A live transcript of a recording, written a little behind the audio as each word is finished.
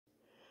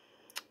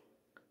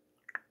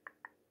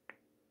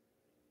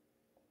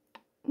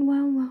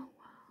Well.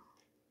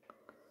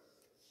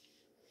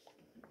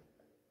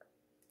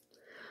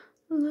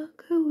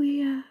 Look who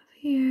we have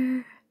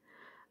here.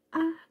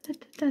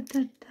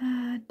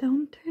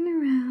 Don't turn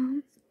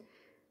around.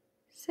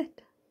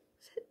 Sit.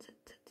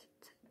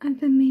 I've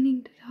been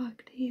meaning to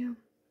talk to you.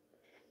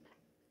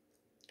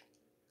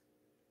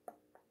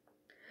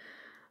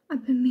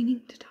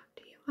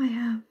 I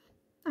have,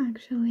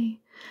 actually.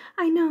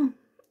 I know,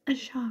 a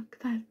shock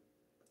that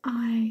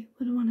I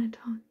would want to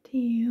talk to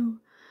you.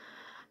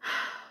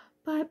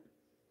 But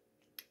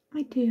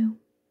I do.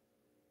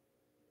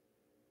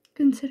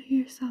 Consider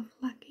yourself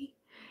lucky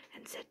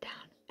and sit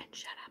down and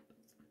shut up.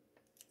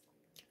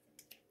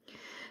 The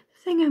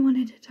thing I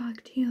wanted to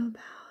talk to you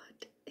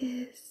about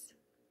is,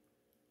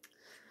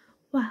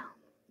 well,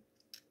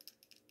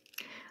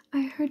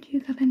 I heard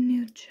you got a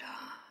new job.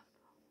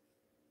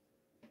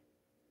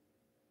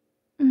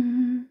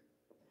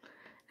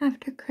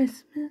 After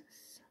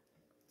Christmas.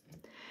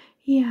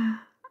 Yeah,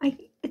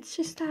 it's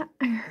just that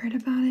I heard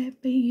about it,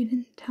 but you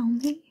didn't tell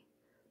me.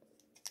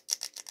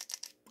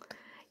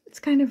 It's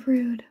kind of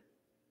rude.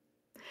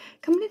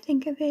 Come to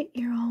think of it,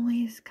 you're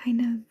always kind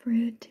of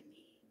rude to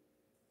me.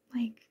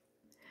 Like,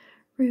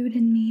 rude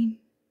and mean.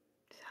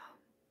 So,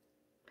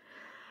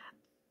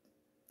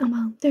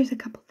 well, there's a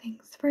couple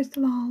things. First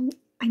of all,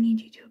 I need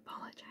you to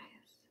apologize.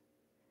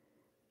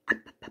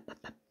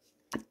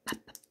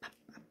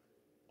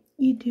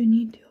 You do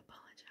need to apologize.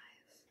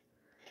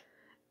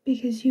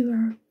 Because you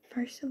are,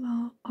 first of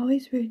all,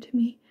 always rude to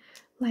me.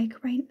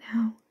 Like right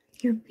now,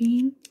 you're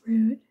being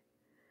rude.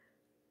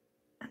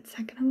 And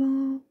second of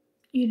all,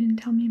 you didn't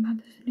tell me about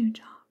this new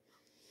job.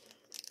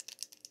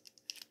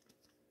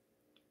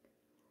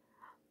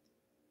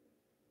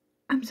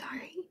 I'm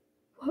sorry,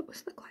 what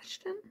was the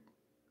question?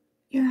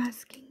 You're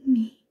asking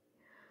me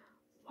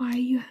why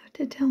you have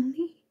to tell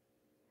me?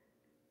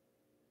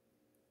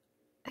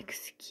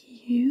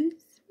 Excuse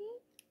me?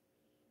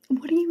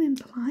 What are you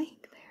implying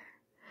there?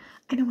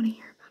 I don't want to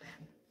hear about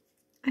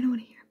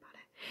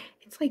it.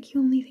 It's like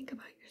you only think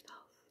about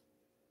yourself.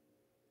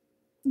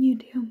 You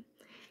do.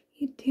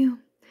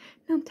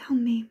 Now tell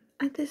me,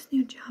 at this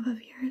new job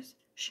of yours,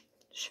 shh,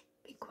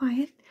 be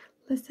quiet,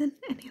 listen,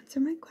 and answer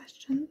my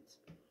questions.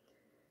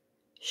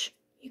 Shh,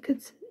 you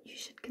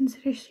should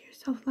consider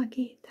yourself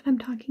lucky that I'm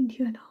talking to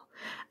you at all.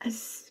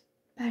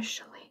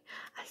 Especially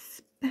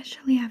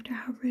after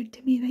how rude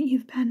to me that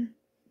you've been.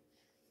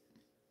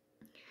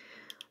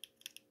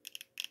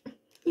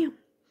 Yeah,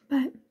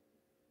 but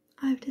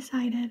I've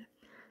decided,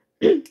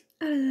 out of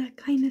the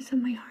kindness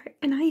of my heart,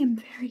 and I am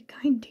very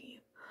kind to you,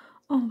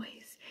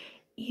 always,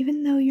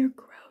 even though you're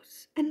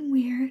gross and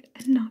weird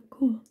and not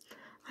cool,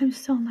 I'm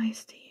still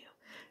nice to you.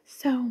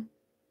 So,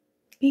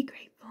 be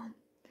grateful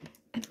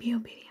and be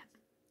obedient,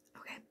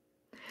 okay?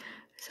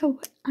 So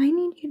what I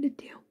need you to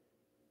do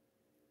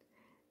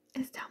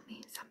is tell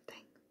me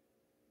something.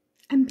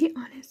 And be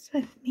honest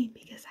with me,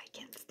 because I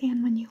can't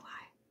stand when you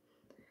lie.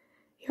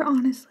 You're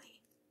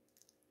honestly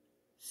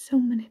so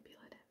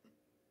manipulative.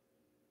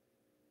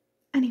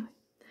 Anyway,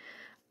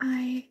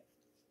 I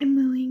am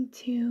willing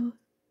to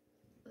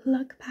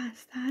look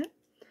past that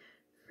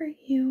for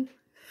you,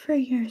 for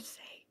your sake.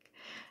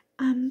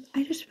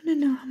 I just want to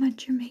know how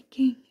much you're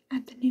making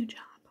at the new job.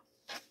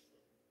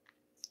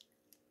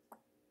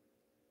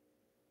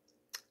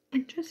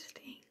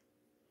 Interesting.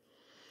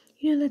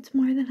 You know that's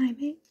more than I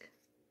make?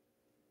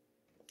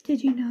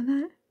 Did you know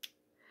that?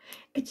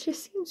 It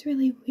just seems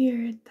really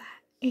weird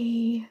that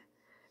a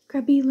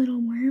grubby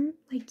little worm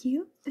like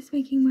you is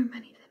making more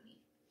money than me.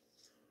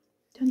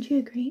 Don't you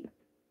agree?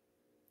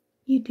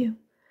 You do.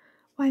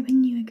 Why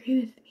wouldn't you agree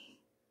with me?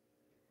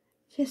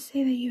 Just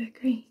say that you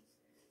agree.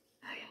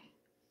 Okay.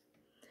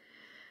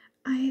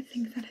 I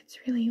think that it's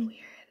really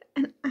weird,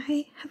 and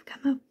I have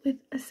come up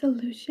with a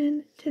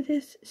solution to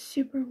this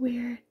super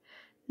weird,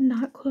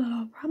 not cool at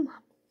all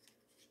problem.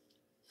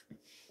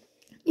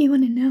 You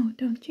want to know,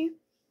 don't you?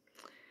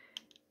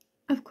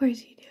 Of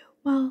course you do.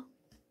 Well,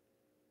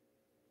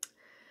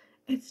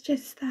 it's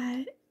just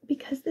that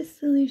because this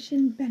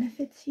solution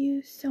benefits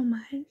you so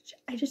much,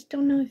 I just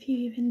don't know if you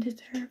even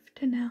deserve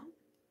to know.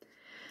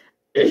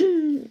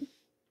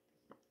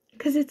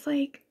 Because it's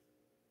like,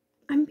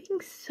 I'm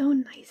being so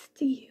nice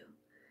to you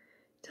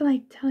to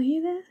like tell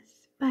you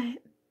this,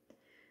 but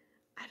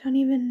I don't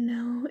even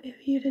know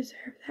if you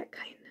deserve that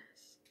kindness.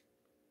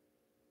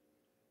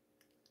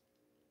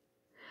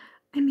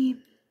 I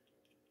mean,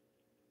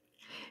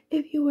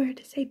 if you were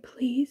to say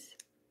please,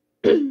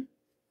 then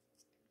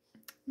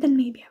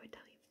maybe I would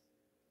tell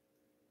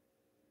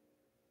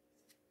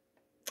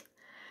you.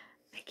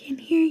 I can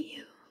hear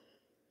you.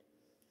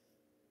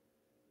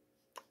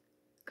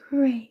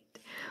 Great.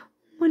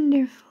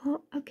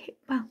 Wonderful. Okay,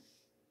 well,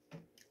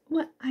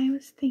 what I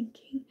was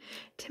thinking,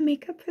 to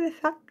make up for the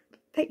fact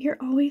that you're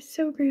always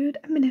so rude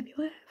and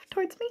manipulative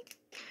towards me,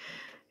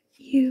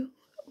 you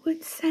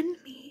would send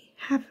me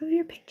half of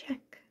your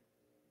paycheck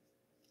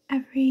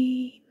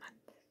every month.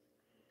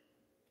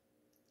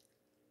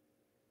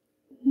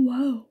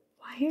 Whoa,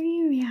 why are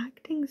you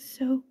reacting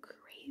so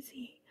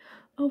crazy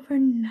over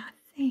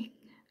nothing?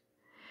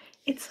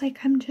 It's like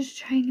I'm just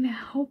trying to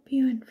help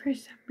you, and for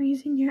some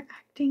reason you're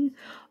acting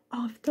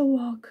off the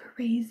wall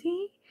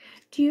crazy.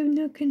 Do you have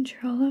no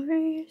control over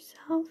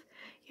yourself?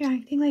 You're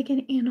acting like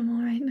an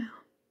animal right now.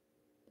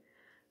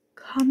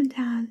 Calm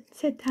down.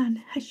 Sit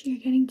down. Hush, you're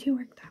getting too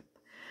worked up.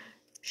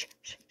 Shh,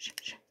 shh, shh,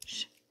 shh,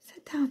 shh.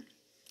 Sit down.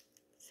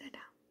 Sit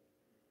down.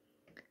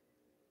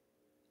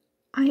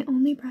 I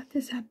only brought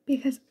this up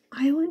because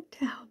I want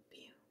to help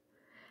you.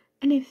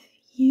 And if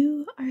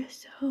you are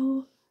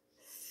so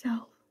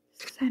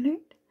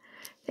self-centered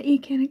that you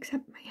can't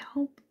accept my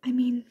help, I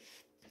mean,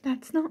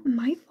 that's not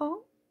my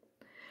fault.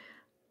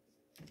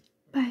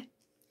 But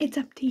it's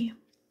up to you.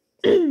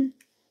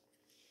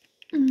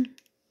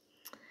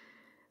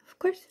 Of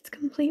course, it's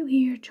completely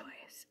your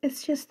choice.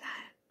 It's just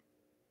that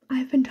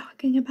I've been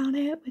talking about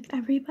it with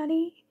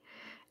everybody,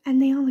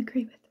 and they all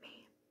agree with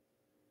me.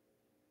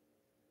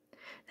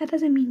 That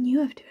doesn't mean you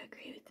have to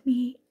agree with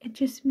me. It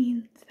just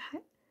means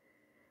that,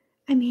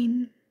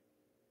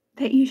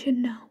 that you should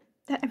know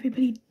that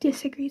everybody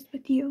disagrees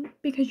with you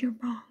because you're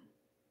wrong.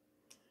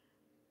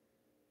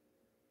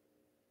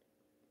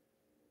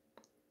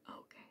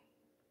 Okay.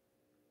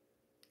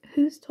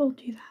 Who's told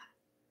you that?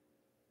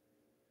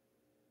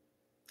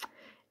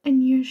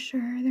 And you're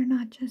sure they're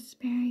not just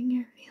sparing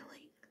your feelings?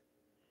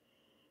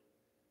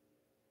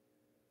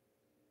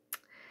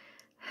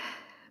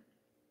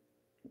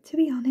 To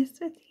be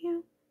honest with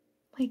you,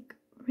 like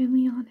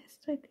really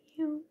honest with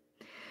you,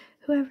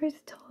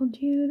 whoever's told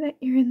you that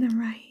you're in the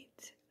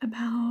right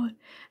about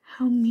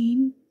how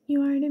mean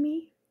you are to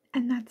me,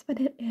 and that's what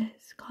it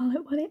is, call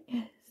it what it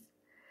is.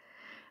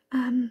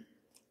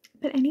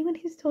 But anyone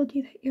who's told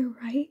you that you're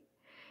right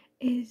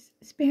is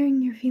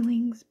sparing your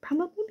feelings,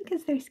 probably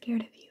because they're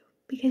scared of you,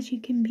 because you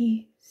can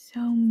be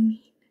so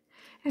mean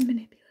and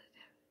manipulative.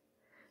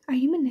 Are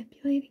you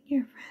manipulating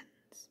your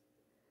friends?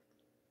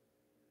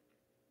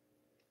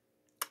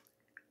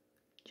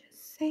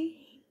 Just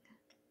saying.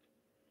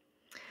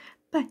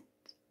 But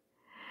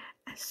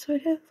as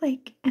sort of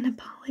like an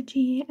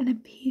apology and a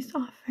peace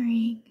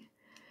offering,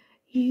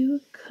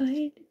 you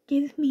could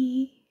give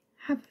me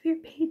half of your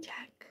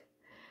paycheck.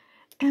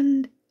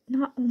 And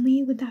not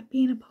only would that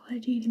be an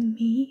apology to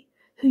me,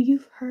 who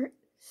you've hurt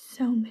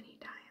so many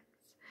times.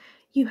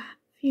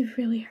 You've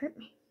really hurt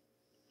me.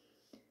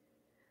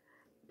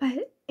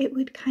 But it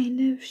would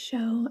kind of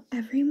show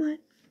everyone,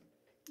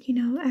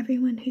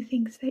 everyone who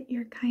thinks that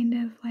you're kind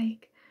of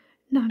like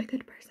not a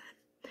good person.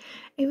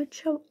 It would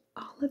show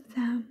all of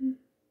them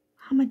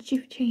how much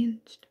you've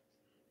changed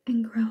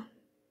and grown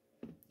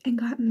and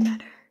gotten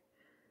better.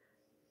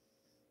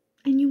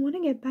 And you want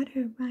to get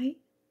better, right?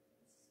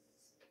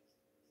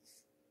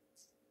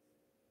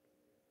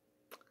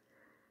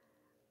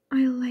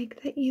 I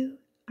like that you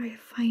are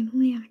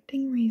finally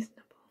acting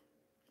reasonable,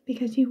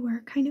 because you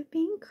were kind of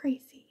being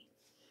crazy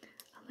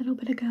a little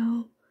bit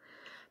ago,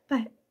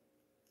 but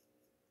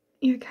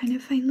you're kind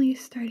of finally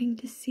starting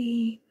to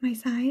see my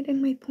side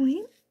and my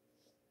point.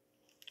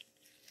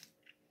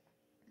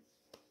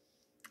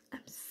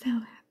 I'm so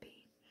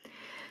happy.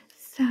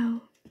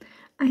 So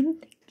I'm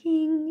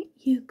thinking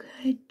you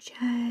could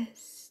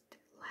just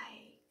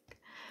like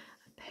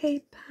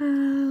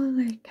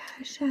PayPal or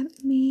Cash App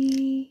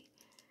me.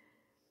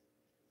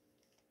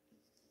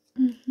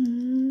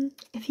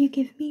 If you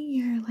give me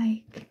your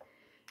like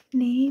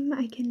name,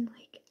 I can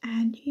like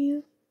add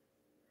you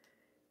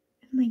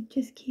and like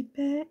just keep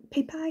it.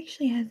 PayPal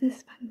actually has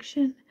this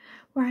function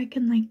where I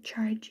can like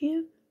charge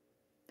you.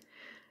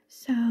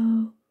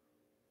 So,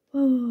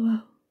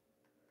 whoa.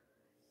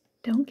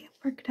 Don't get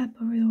worked up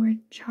over the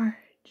word charge.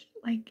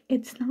 Like,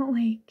 it's not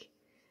like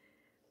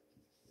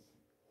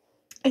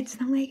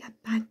a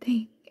bad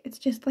thing. It's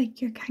just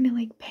like you're kind of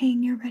like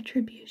paying your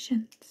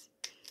retributions.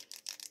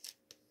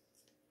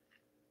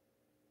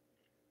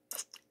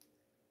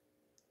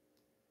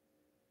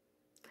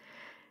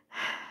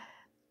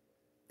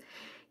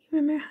 You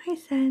remember how I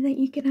said that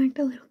you can act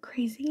a little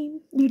crazy?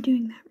 You're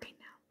doing that right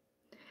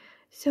now.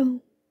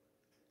 So,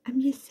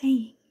 I'm just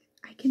saying,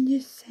 I can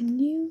just send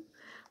you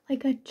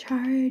like a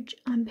charge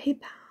on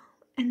PayPal,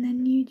 and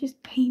then you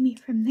just pay me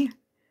from there.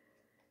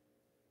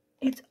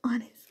 It's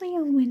honestly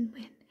a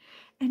win-win,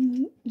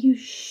 and you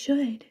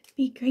should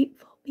be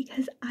grateful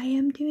because I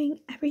am doing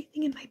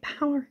everything in my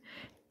power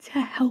to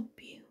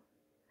help you.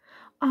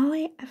 All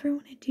I ever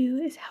want to do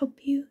is help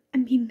you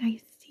and be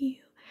nice to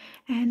you,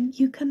 and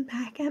you come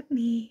back at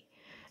me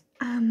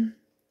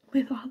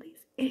with all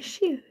these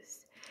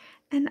issues,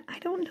 and I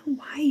don't know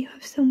why you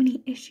have so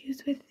many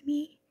issues with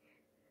me.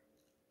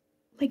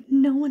 Like,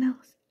 no one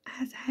else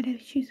has had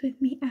issues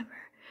with me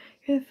ever.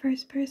 You're the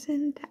first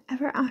person to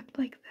ever act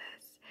like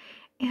this,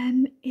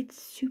 and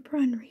it's super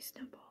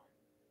unreasonable.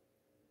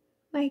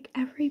 Like,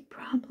 every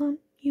problem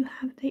you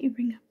have that you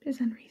bring up is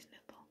unreasonable.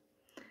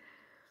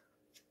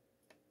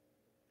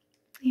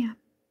 Yeah,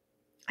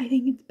 I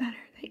think it's better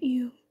that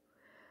you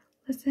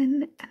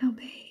listen and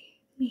obey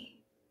me,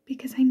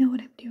 because I know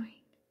what I'm doing.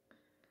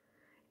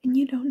 And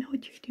you don't know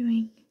what you're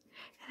doing.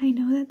 And I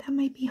know that that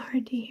might be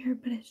hard to hear,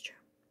 but it's true.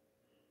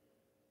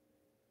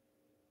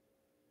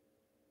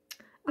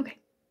 Okay,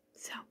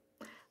 so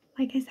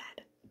like I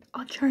said,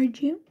 I'll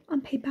charge you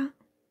on PayPal.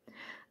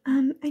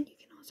 And you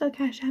can also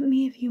cash at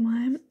me if you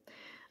want.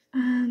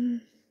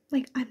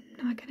 Like, I'm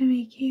not gonna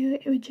make you.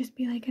 It would just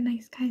be like a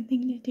nice, kind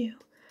thing to do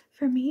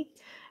for me.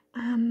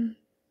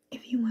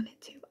 If you wanted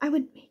to, I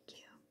would make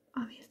you,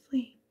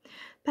 obviously,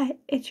 but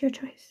it's your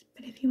choice.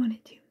 But if you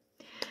wanted to,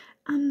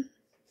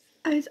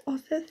 I was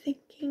also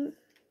thinking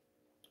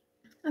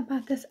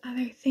about this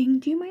other thing.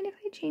 Do you mind if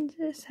I change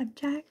the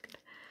subject?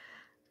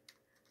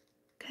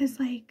 Because,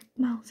 like,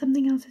 well,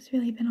 something else has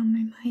really been on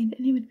my mind,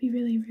 and it would be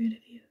really rude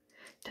of you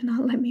to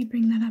not let me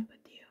bring that up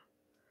with you.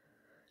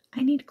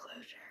 I need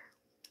closure.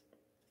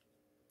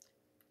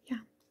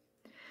 Yeah.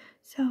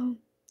 So,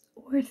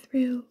 we're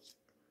through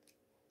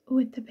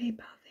with the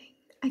PayPal thing.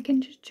 I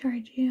can just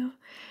charge you,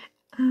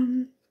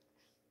 and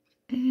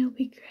it'll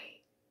be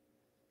great.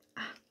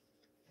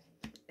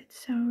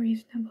 It's so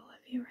reasonable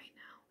of you right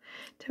now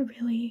to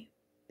really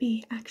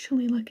be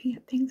actually looking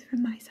at things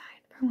from my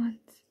side for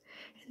once,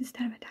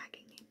 instead of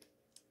attacking me.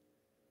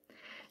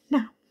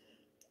 Now,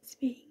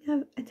 speaking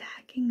of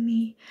attacking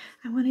me,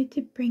 I wanted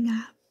to bring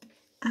up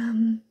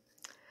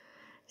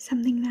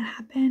something that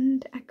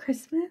happened at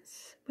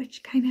Christmas,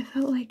 which kind of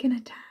felt like an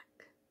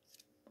attack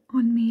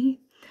on me,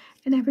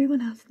 and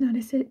everyone else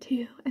noticed it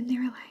too, and they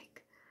were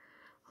like,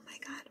 oh my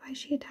god, why is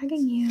she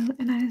attacking you?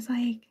 And I was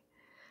like,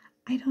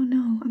 I don't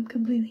know, I'm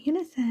completely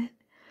innocent.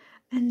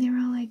 And they were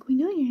all like, we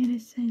know you're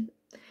innocent.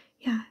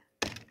 Yeah.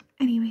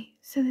 Anyway,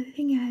 so the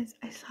thing is,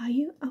 I saw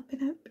you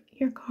open up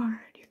your card,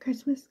 your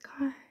Christmas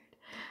card.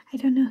 I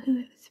don't know who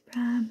it was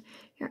from,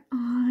 your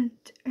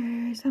aunt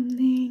or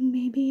something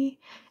maybe,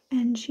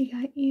 and she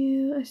got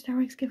you a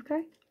Starbucks gift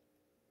card.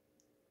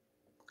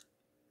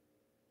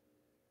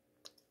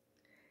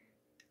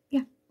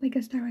 Yeah, like a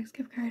Starbucks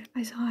gift card.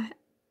 I saw it.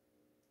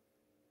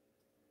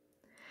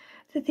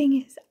 The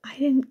thing is, I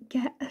didn't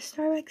get a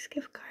Starbucks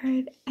gift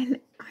card, and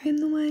I'm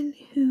the one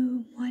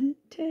who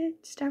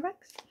wanted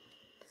Starbucks.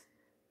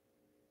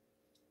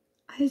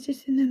 I was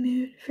just in the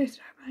mood for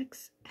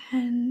Starbucks,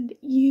 and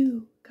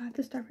you got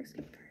the Starbucks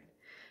gift card.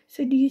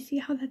 So do you see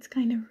how that's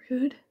kind of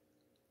rude?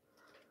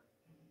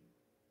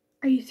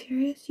 Are you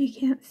serious? You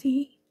can't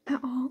see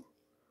at all?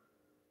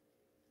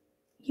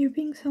 You're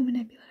being so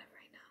manipulative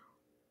right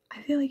now.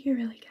 I feel like you're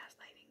really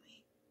gaslighting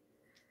me.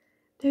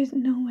 There's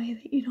no way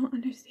that you don't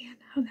understand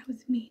how that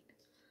was mean.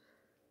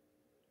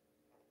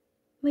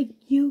 Like,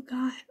 you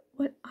got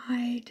what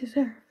I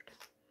deserved.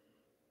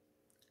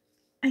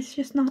 It's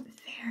just not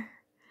fair.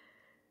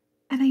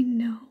 And I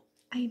know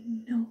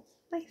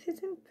life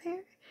isn't fair,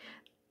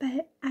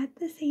 but at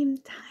the same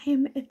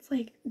time, it's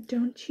like,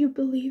 don't you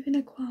believe in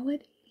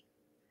equality?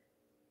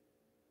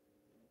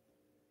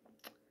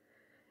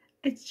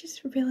 It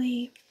just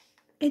really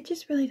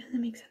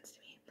doesn't make sense to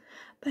me.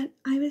 But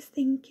I was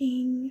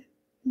thinking,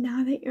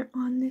 now that you're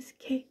on this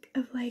kick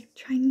of like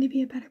trying to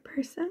be a better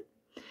person,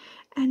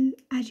 and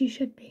as you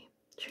should be,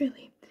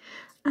 truly,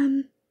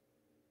 I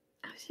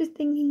was just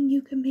thinking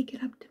you could make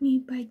it up to me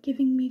by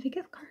giving me the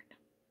gift card.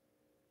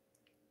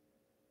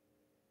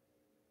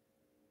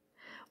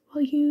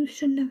 Well, you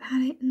shouldn't have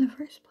had it in the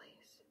first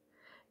place.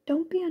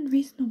 Don't be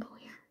unreasonable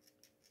here.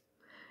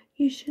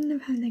 You shouldn't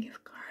have had the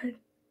gift card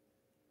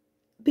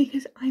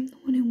because I'm the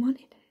one who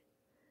wanted it.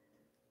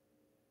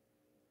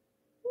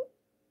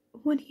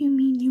 What do you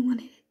mean you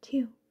wanted it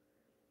too?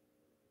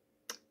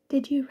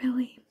 Did you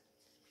really?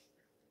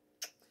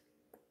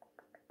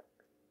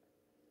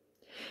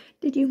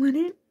 Did you want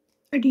it?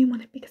 Or do you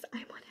want it because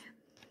I want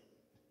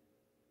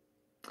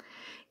it?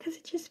 Because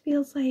it just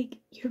feels like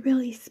you're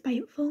really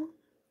spiteful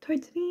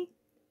towards me.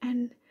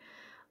 And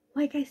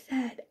like I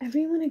said,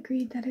 everyone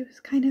agreed that it was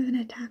kind of an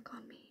attack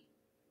on me.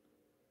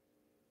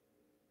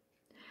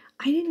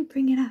 I didn't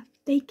bring it up.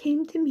 They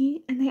came to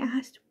me and they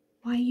asked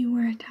why you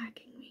were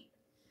attacking me.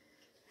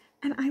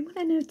 And I want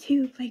to know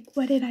too, like,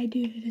 what did I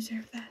do to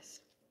deserve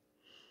this?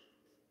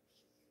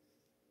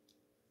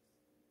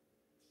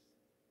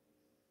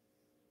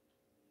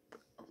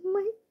 Oh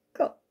my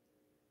god.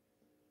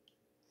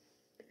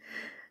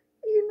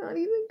 You're not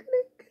even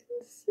gonna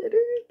consider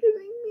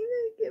giving me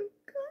the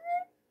gift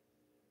card?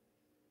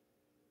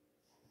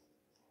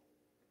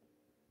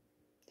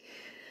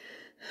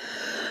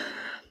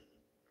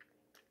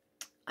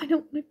 I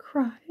don't want to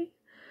cry,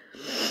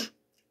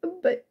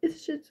 but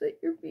it's just that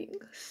you're being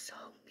so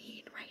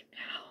mean right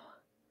now.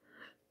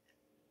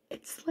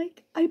 It's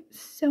like I'm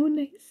so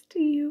nice to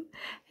you,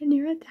 and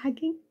you're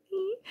attacking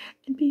me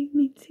and being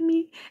mean to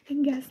me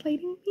and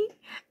gaslighting me,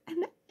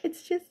 and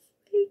it's just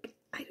like,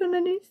 I don't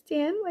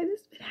understand why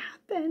this would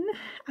happen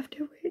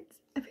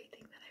afterwards,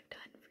 everything that I've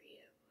done for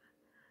you.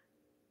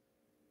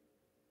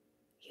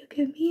 You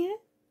give me it?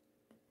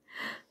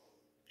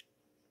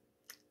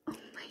 Oh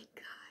my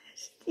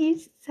gosh, you're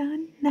so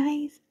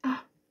nice.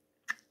 Oh,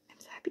 I'm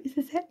so happy. Is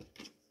this it?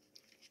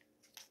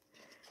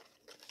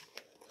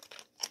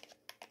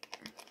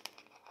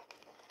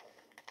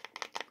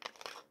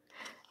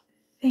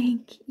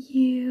 Thank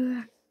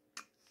you.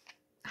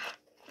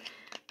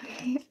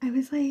 Okay, I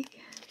was like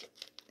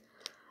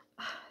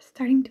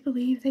starting to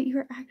believe that you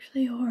were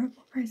actually a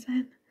horrible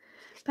person.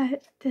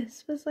 but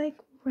this was like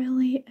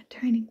really a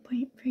turning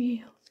point for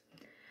you.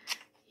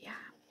 Yeah.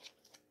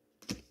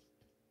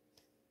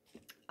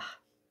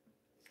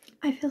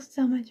 I feel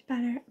so much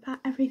better about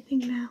everything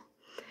now.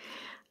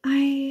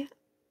 I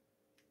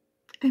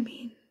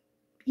mean,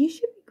 you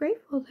should be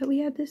grateful that we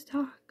had this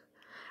talk.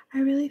 I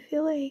really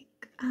feel like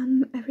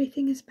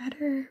everything is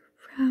better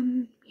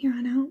from here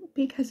on out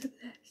because of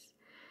this.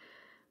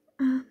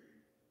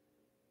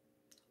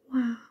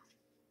 Wow.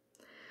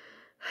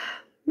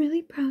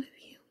 Really proud of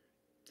you.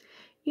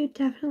 You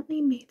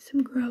definitely made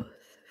some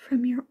growth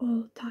from your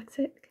old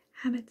toxic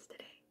habits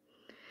today.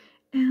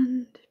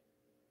 And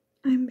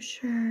I'm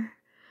sure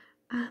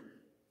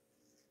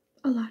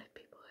a lot of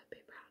people would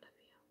be proud of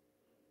you.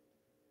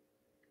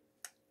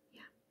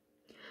 Yeah.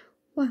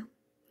 Well,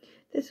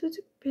 this was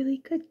a really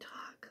good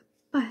talk,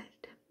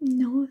 but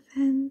no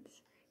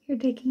offense, you're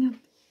taking up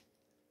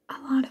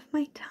a lot of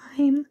my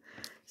time,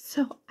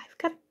 so I've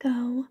got to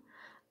go.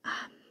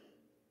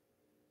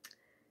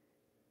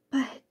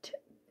 But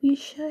we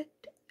should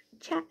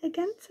chat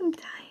again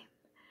sometime.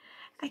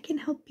 I can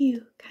help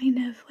you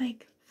kind of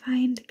like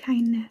find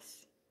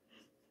kindness,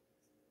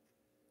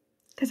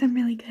 because I'm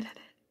really good at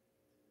it.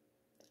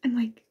 I'm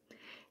like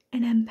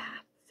an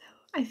empath, so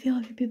I feel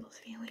other people's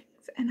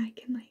feelings and I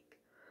can like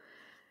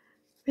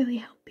really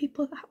help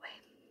people that way.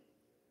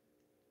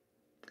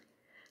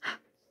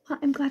 Well,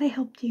 I'm glad I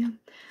helped you.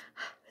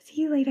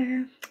 See you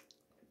later.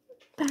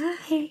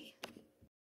 Bye.